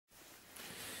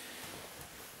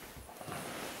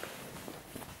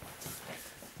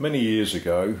Many years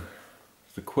ago,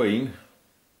 the Queen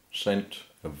sent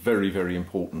a very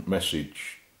important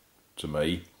message to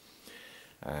me.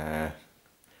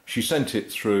 She sent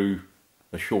it through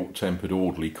a short-tempered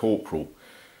orderly corporal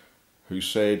who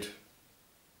said,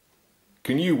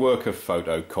 "Can you work a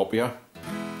photocopier?"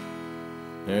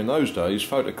 Now, in those days,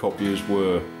 photocopiers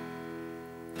were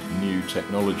new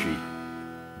technology,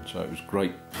 so it was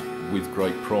with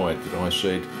great pride that I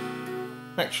said,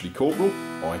 "Actually, Corporal,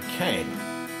 I can."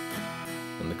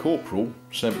 And the Corporal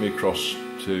sent me across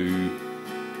to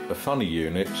a funny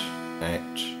unit at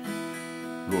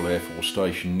Royal Air Force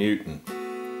Station Newton,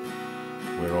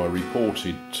 where I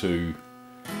reported to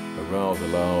a rather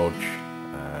large,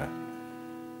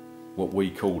 what we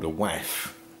called a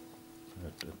WAF,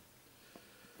 a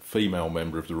female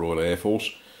member of the Royal Air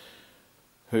Force,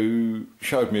 who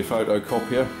showed me a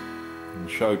photocopier and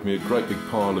showed me a great big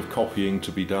pile of copying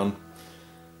to be done.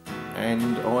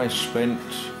 And I spent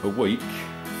a week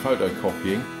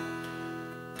photocopying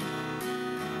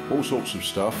all sorts of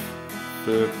stuff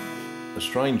for a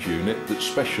strange unit that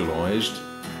specialised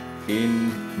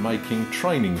in making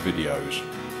training videos.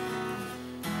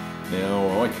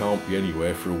 Now, I can't be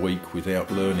anywhere for a week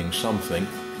without learning something,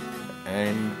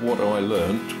 and what I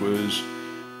learnt was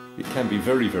it can be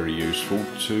very useful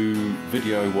to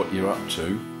video what you're up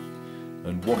to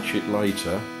and watch it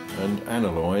later and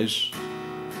analyse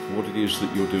what it is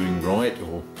that you're doing right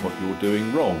or what you're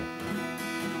doing wrong.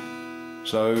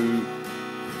 So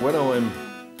when I'm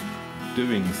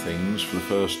doing things for the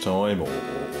first time or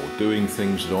doing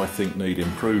things that I think need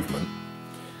improvement,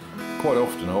 quite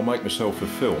often I'll make myself a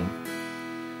film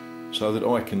so that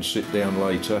I can sit down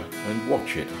later and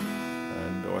watch it.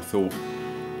 And I thought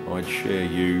I'd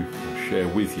share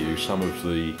with you some of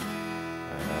the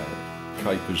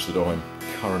capers that I'm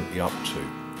currently up to.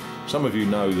 Some of you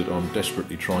know that I'm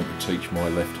desperately trying to teach my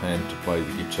left hand to play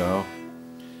the guitar.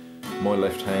 My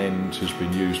left hand has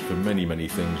been used for many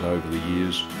things over the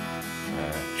years.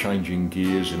 Changing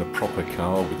gears in a proper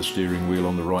car with the steering wheel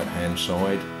on the right hand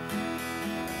side.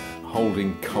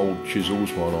 Holding cold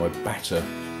chisels while I batter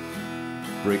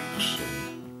bricks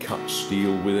and cut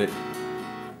steel with it.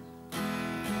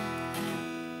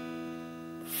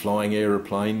 Flying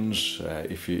aeroplanes,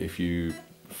 if you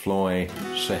fly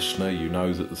Cessna, you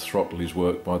know that the throttle is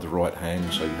worked by the right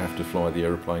hand, so you have to fly the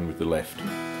aeroplane with the left.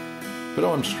 But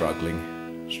I'm struggling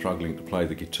to play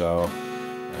the guitar.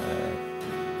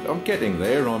 I'm getting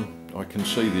there, I can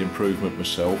see the improvement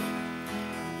myself,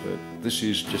 but this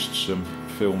is just some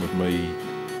film of me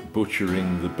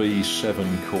butchering the B7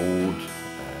 chord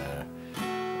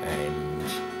and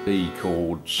E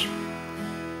chords.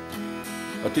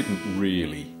 I didn't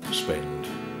really spend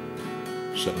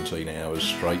 17 hours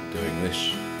straight doing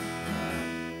this.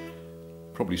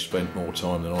 Probably spent more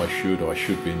time than I should. I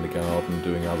should be in the garden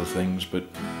doing other things, but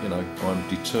you know, I'm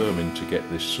determined to get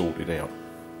this sorted out.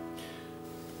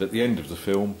 At the end of the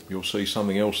film, you'll see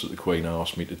something else that the Queen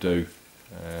asked me to do.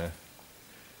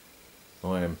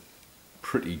 I am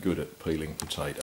pretty good at peeling potatoes.